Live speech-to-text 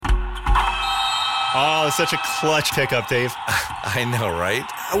Oh, such a clutch pickup, Dave. I know, right?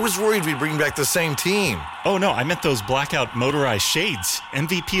 I was worried we'd bring back the same team. Oh, no, I meant those blackout motorized shades.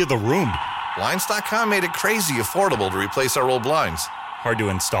 MVP of the room. Blinds.com made it crazy affordable to replace our old blinds. Hard to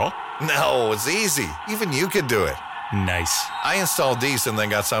install? No, it's easy. Even you could do it. Nice. I installed these and then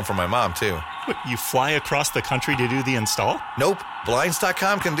got some for my mom, too. What, you fly across the country to do the install? Nope.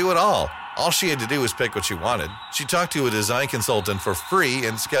 Blinds.com can do it all. All she had to do was pick what she wanted. She talked to a design consultant for free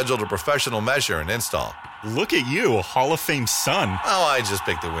and scheduled a professional measure and install. Look at you, Hall of Fame son. Oh, I just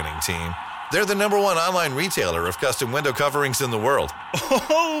picked the winning team. They're the #1 online retailer of custom window coverings in the world.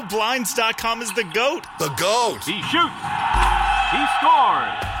 Oh, Blinds.com is the GOAT. The GOAT! He shoots. He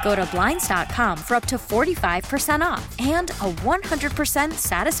scores. Go to Blinds.com for up to 45% off and a 100%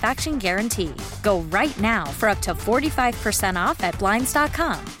 satisfaction guarantee. Go right now for up to 45% off at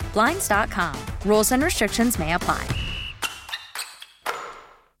Blinds.com. Blinds.com. Rules and restrictions may apply.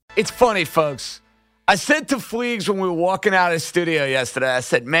 It's funny, folks. I said to Fleegs when we were walking out of the studio yesterday, I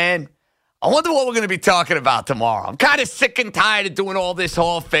said, man, I wonder what we're going to be talking about tomorrow. I'm kind of sick and tired of doing all this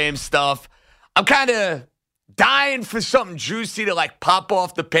Hall of Fame stuff. I'm kind of dying for something juicy to like pop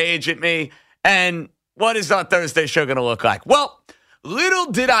off the page at me. And what is our Thursday show going to look like? Well,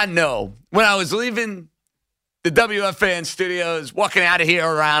 little did I know when I was leaving the WFAN studios, walking out of here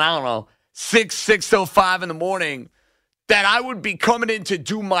around, I don't know, 6:05 in the morning, that I would be coming in to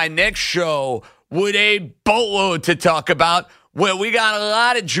do my next show with a boatload to talk about, where we got a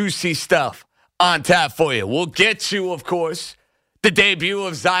lot of juicy stuff on tap for you. We'll get to, of course, the debut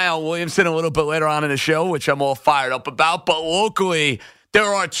of Zion Williamson a little bit later on in the show, which I'm all fired up about. But locally, there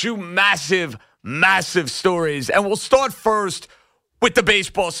are two massive, massive stories. And we'll start first with the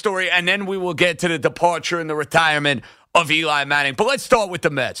baseball story, and then we will get to the departure and the retirement of Eli Manning. But let's start with the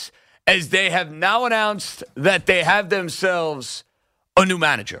Mets, as they have now announced that they have themselves a new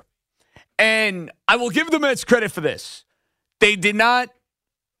manager. And I will give the Mets credit for this. They did not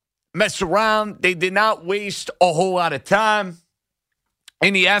mess around. They did not waste a whole lot of time.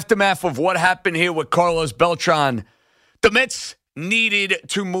 In the aftermath of what happened here with Carlos Beltran, the Mets needed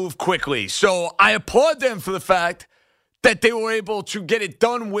to move quickly. So I applaud them for the fact that they were able to get it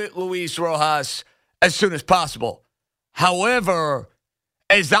done with Luis Rojas as soon as possible. However,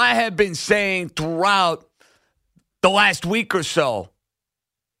 as I have been saying throughout the last week or so,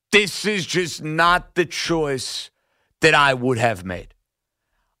 this is just not the choice that I would have made.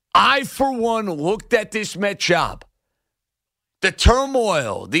 I, for one, looked at this Met job, the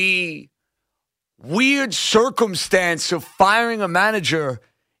turmoil, the weird circumstance of firing a manager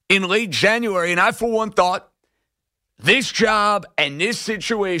in late January, and I, for one, thought this job and this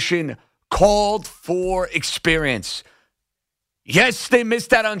situation called for experience. Yes, they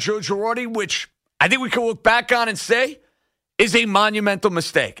missed out on Joe Girardi, which I think we can look back on and say is a monumental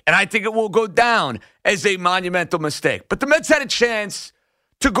mistake. And I think it will go down as a monumental mistake. But the Mets had a chance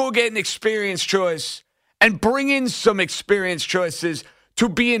to go get an experienced choice and bring in some experienced choices to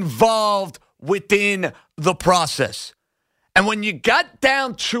be involved within the process. And when you got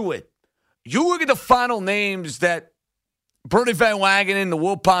down to it, you look at the final names that Bernie Van Wagenen and the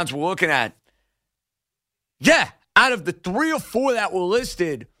Wilpons were looking at. Yeah, out of the 3 or 4 that were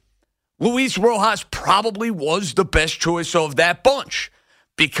listed, Luis Rojas probably was the best choice of that bunch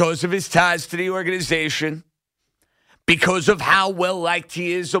because of his ties to the organization, because of how well-liked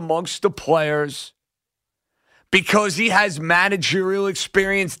he is amongst the players, because he has managerial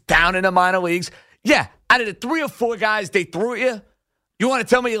experience down in the minor leagues. Yeah, out of the 3 or 4 guys they threw at you, you want to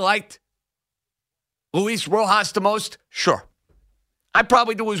tell me you liked Luis Rojas the most? Sure. I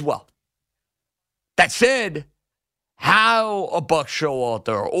probably do as well. That said, how a Buck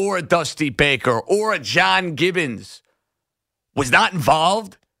Showalter or a Dusty Baker or a John Gibbons was not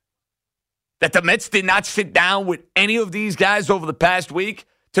involved, that the Mets did not sit down with any of these guys over the past week,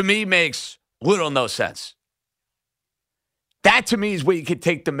 to me makes little no sense. That to me is where you can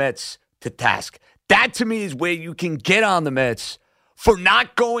take the Mets to task. That to me is where you can get on the Mets for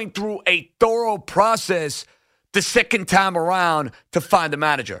not going through a thorough process the second time around to find a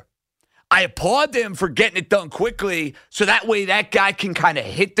manager. I applaud them for getting it done quickly so that way that guy can kind of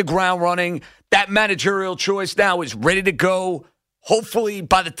hit the ground running. That managerial choice now is ready to go, hopefully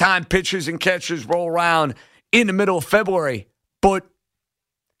by the time pitchers and catchers roll around in the middle of February. But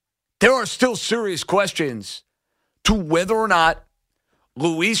there are still serious questions to whether or not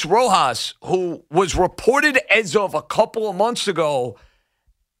Luis Rojas, who was reported as of a couple of months ago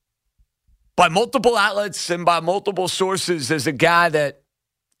by multiple outlets and by multiple sources as a guy that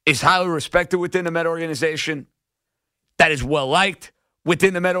is highly respected within the Met organization, that is well-liked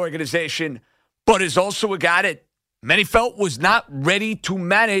within the Met organization, but is also a guy that many felt was not ready to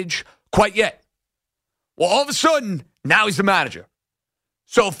manage quite yet. Well, all of a sudden, now he's the manager.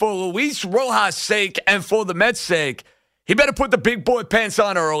 So for Luis Rojas' sake and for the Mets' sake, he better put the big boy pants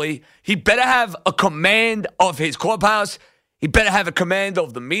on early. He better have a command of his clubhouse. He better have a command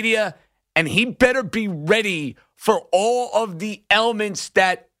of the media. And he better be ready for all of the elements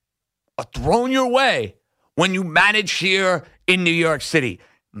that are thrown your way when you manage here in New York City.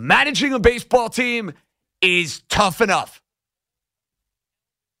 Managing a baseball team is tough enough.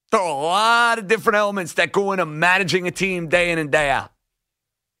 There are a lot of different elements that go into managing a team day in and day out.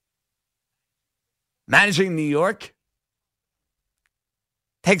 Managing New York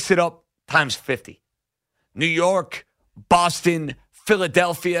takes it up times 50. New York, Boston,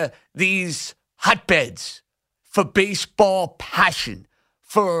 Philadelphia, these hotbeds for baseball passion,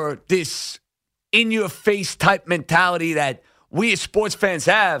 for this in-your-face type mentality that we as sports fans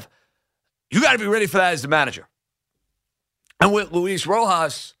have. You got to be ready for that as the manager. And with Luis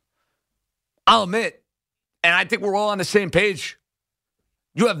Rojas, I'll admit, and I think we're all on the same page,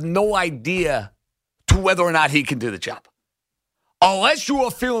 you have no idea to whether or not he can do the job. Unless you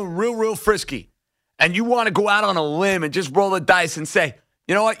are feeling real frisky and you want to go out on a limb and just roll the dice and say,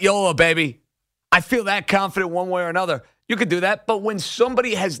 you know what, YOLO, baby. I feel that confident one way or another. You could do that. But when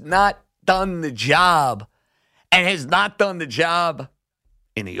somebody has not done the job and has not done the job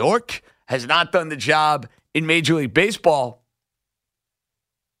in New York, has not done the job in Major League Baseball,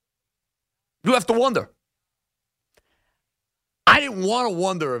 you have to wonder. I didn't want to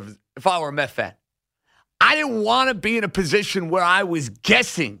wonder if I were a Met fan. I didn't want to be in a position where I was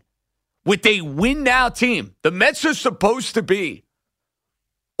guessing with a win-now team. The Mets are supposed to be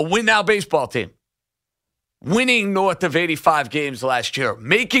a win-now baseball team. Winning north of 85 games last year.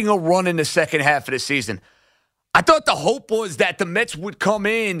 Making a run in the second half of the season. I thought the hope was that the Mets would come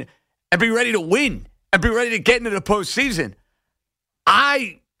in and be ready to win. And be ready to get into the postseason.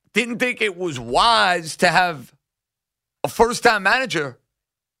 I didn't think it was wise to have a first-time manager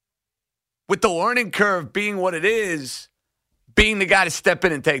with the learning curve being what it is, being the guy to step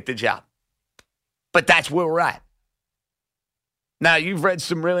in and take the job. But that's where we're at. Now, you've read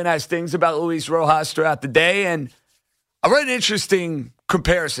some really nice things about Luis Rojas throughout the day, and I read an interesting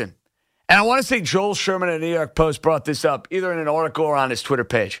comparison. And I want to say Joel Sherman of the New York Post brought this up, either in an article or on his Twitter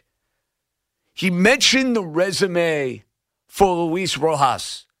page. He mentioned the resume for Luis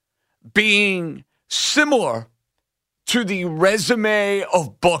Rojas being similar to the resume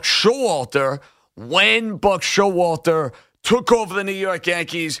of Buck Showalter when Buck Showalter took over the New York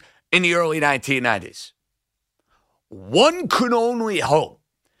Yankees in the early 1990s. One could only hope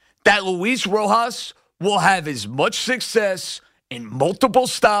that Luis Rojas will have as much success in multiple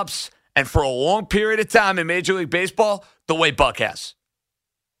stops and for a long period of time in Major League Baseball the way Buck has.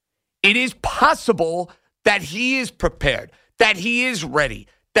 It is possible that he is prepared, that he is ready,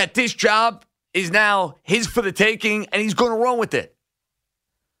 that this job is now his for the taking, and he's going to run with it.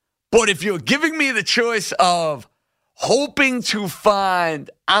 But if you're giving me the choice of hoping to find,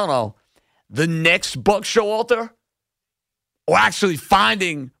 I don't know, the next Buck Showalter, or actually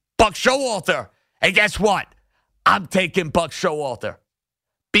finding Buck Showalter, and guess what? I'm taking Buck Showalter.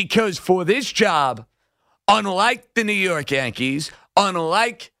 Because for this job, unlike the New York Yankees,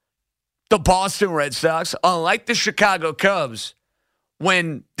 unlike the Boston Red Sox, unlike the Chicago Cubs,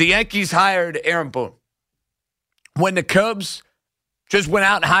 when the Yankees hired Aaron Boone, when the Cubs just went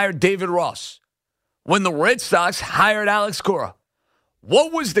out and hired David Ross, when the Red Sox hired Alex Cora,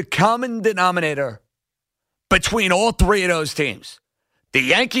 what was the common denominator between all three of those teams? The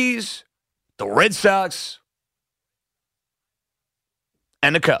Yankees, the Red Sox,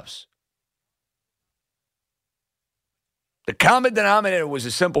 and the Cubs. The common denominator was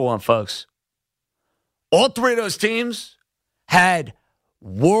a simple one, folks. All three of those teams had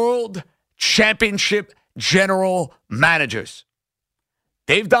World Championship general managers.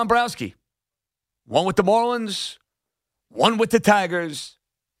 Dave Dombrowski, one with the Marlins, one with the Tigers,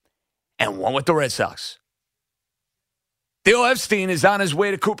 and one with the Red Sox. Theo Epstein is on his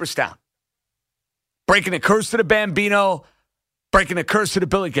way to Cooperstown, breaking the curse to the Bambino, breaking the curse to the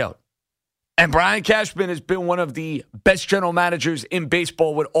Billy Goat. And Brian Cashman has been one of the best general managers in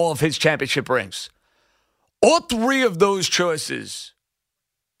baseball with all of his championship rings. All three of those choices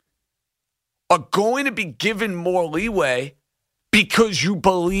are going to be given more leeway because you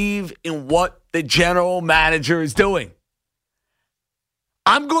believe in what the general manager is doing.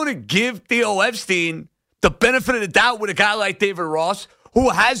 I'm going to give Theo Epstein the benefit of the doubt with a guy like David Ross, who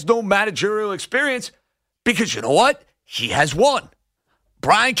has no managerial experience, because you know what? He has one.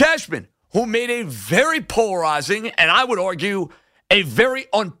 Brian Cashman, who made a very polarizing, and I would argue, a very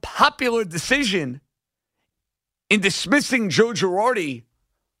unpopular decision in dismissing Joe Girardi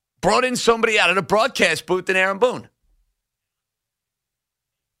brought in somebody out of the broadcast booth in Aaron Boone.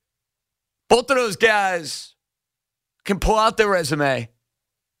 Both of those guys can pull out their resume,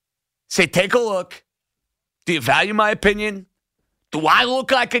 say, take a look. Do you value my opinion? Do I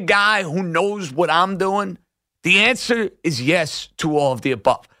look like a guy who knows what I'm doing? The answer is yes to all of the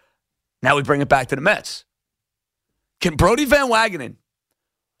above. Now we bring it back to the Mets. Can Brodie Van Wagenen,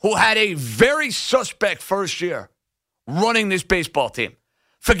 who had a very suspect first year running this baseball team,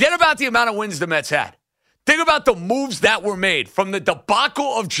 forget about the amount of wins the Mets had. Think about the moves that were made, from the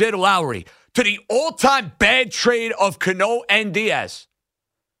debacle of Jed Lowry to the all-time bad trade of Cano and Diaz.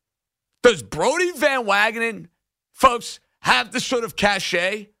 Does Brodie Van Wagenen, folks, have the sort of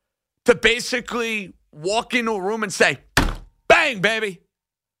cachet to basically walk into a room and say, bang, baby,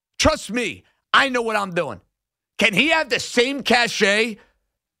 trust me, I know what I'm doing? Can he have the same cachet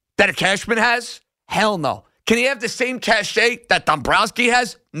that a Cashman has? Hell no. Can he have the same cachet that Dombrowski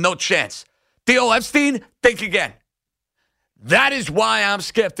has? No chance. Theo Epstein? Think again. That is why I'm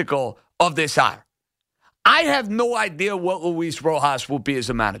skeptical of this hire. I have no idea what Luis Rojas will be as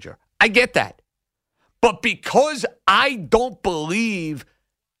a manager. I get that. But because I don't believe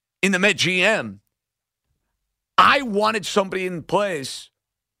in the Met GM, I wanted somebody in place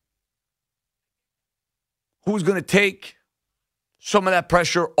who's going to take some of that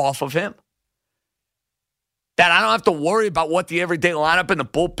pressure off of him. That I don't have to worry about what the everyday lineup and the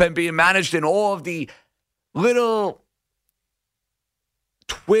bullpen being managed and all of the little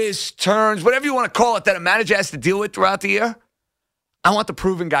twists, turns, whatever you want to call it, that a manager has to deal with throughout the year. I want the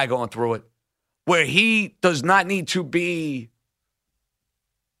proven guy going through it, where he does not need to be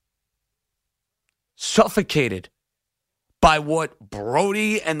suffocated by what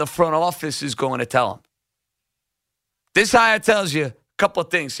Brodie and the front office is going to tell him. This hire tells you a couple of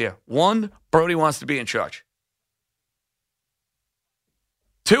things here. One, Brodie wants to be in charge.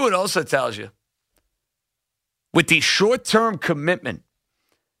 Two, it also tells you, with the short-term commitment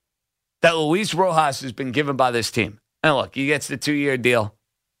that Luis Rojas has been given by this team, and look, he gets the 2-year deal.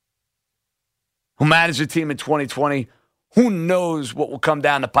 Who managed the team in 2020? Who knows what will come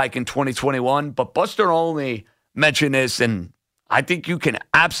down the pike in 2021? But Buster Olney mentioned this, and I think you can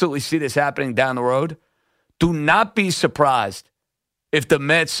absolutely see this happening down the road. Do not be surprised if the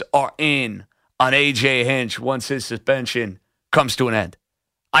Mets are in on A.J. Hinch once his suspension comes to an end.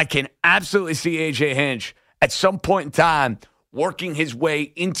 I can absolutely see A.J. Hinch at some point in time working his way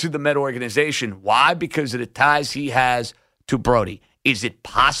into the Met organization. Why? Because of the ties he has to Brodie. Is it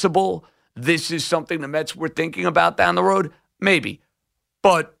possible this is something the Mets were thinking about down the road? Maybe.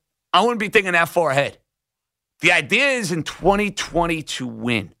 But I wouldn't be thinking that far ahead. The idea is in 2020 to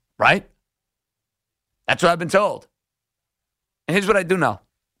win, right? That's what I've been told. And here's what I do know.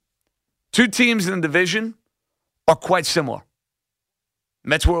 Two teams in the division are quite similar.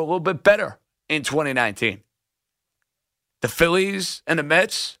 Mets were a little bit better in 2019. The Phillies and the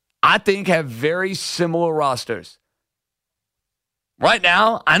Mets, I think, have very similar rosters. Right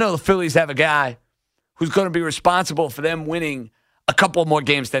now, I know the Phillies have a guy who's going to be responsible for them winning a couple more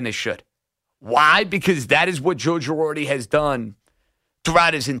games than they should. Why? Because that is what Joe Girardi has done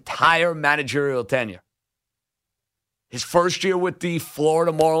throughout his entire managerial tenure. His first year with the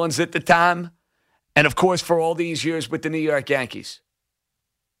Florida Marlins at the time, and of course for all these years with the New York Yankees.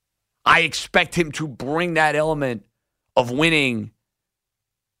 I expect him to bring that element of winning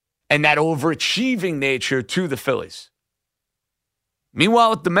and that overachieving nature to the Phillies. Meanwhile,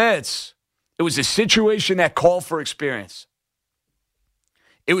 with the Mets, it was a situation that called for experience.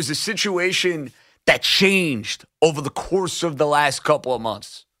 It was a situation that changed over the course of the last couple of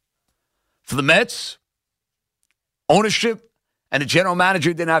months. For the Mets, ownership and the general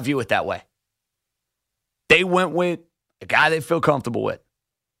manager did not view it that way. They went with a guy they feel comfortable with.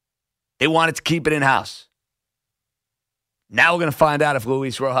 They wanted to keep it in-house. Now we're going to find out if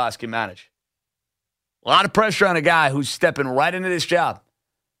Luis Rojas can manage. A lot of pressure on a guy who's stepping right into this job.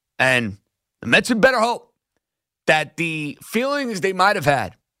 And the Mets had better hope that the feelings they might have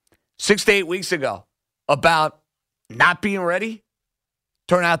had 6 to 8 weeks ago about not being ready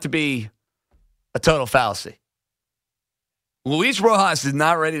turn out to be a total fallacy. Luis Rojas is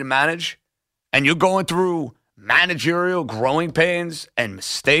not ready to manage, and you're going through managerial growing pains and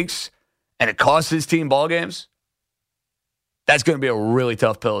mistakes, and it costs his team ball games. That's going to be a really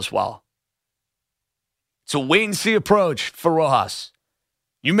tough pill to swallow. It's a wait-and-see approach for Rojas.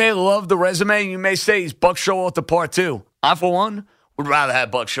 You may love the resume. You may say he's Buck Showalter Part 2. I, for one, would rather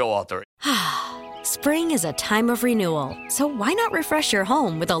have Buck Showalter. Spring is a time of renewal, so why not refresh your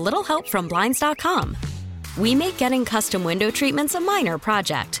home with a little help from Blinds.com? We make getting custom window treatments a minor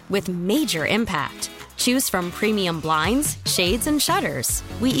project with major impact. Choose from premium blinds, shades, and shutters.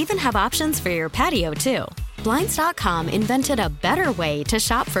 We even have options for your patio, too. Blinds.com invented a better way to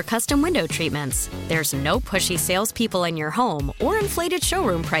shop for custom window treatments. There's no pushy salespeople in your home or inflated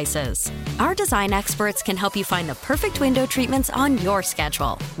showroom prices. Our design experts can help you find the perfect window treatments on your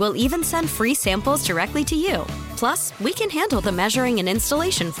schedule. We'll even send free samples directly to you. Plus, we can handle the measuring and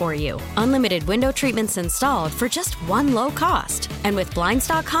installation for you. Unlimited window treatments installed for just one low cost. And with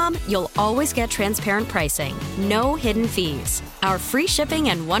Blinds.com, you'll always get transparent pricing. No hidden fees. Our free shipping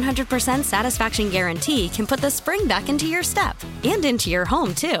and 100% satisfaction guarantee can put the spring back into your step and into your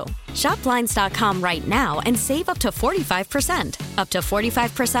home, too. Shop Blinds.com right now and save up to 45%. Up to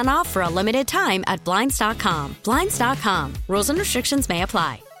 45% off for a limited time at Blinds.com. Blinds.com. Rules and restrictions may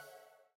apply.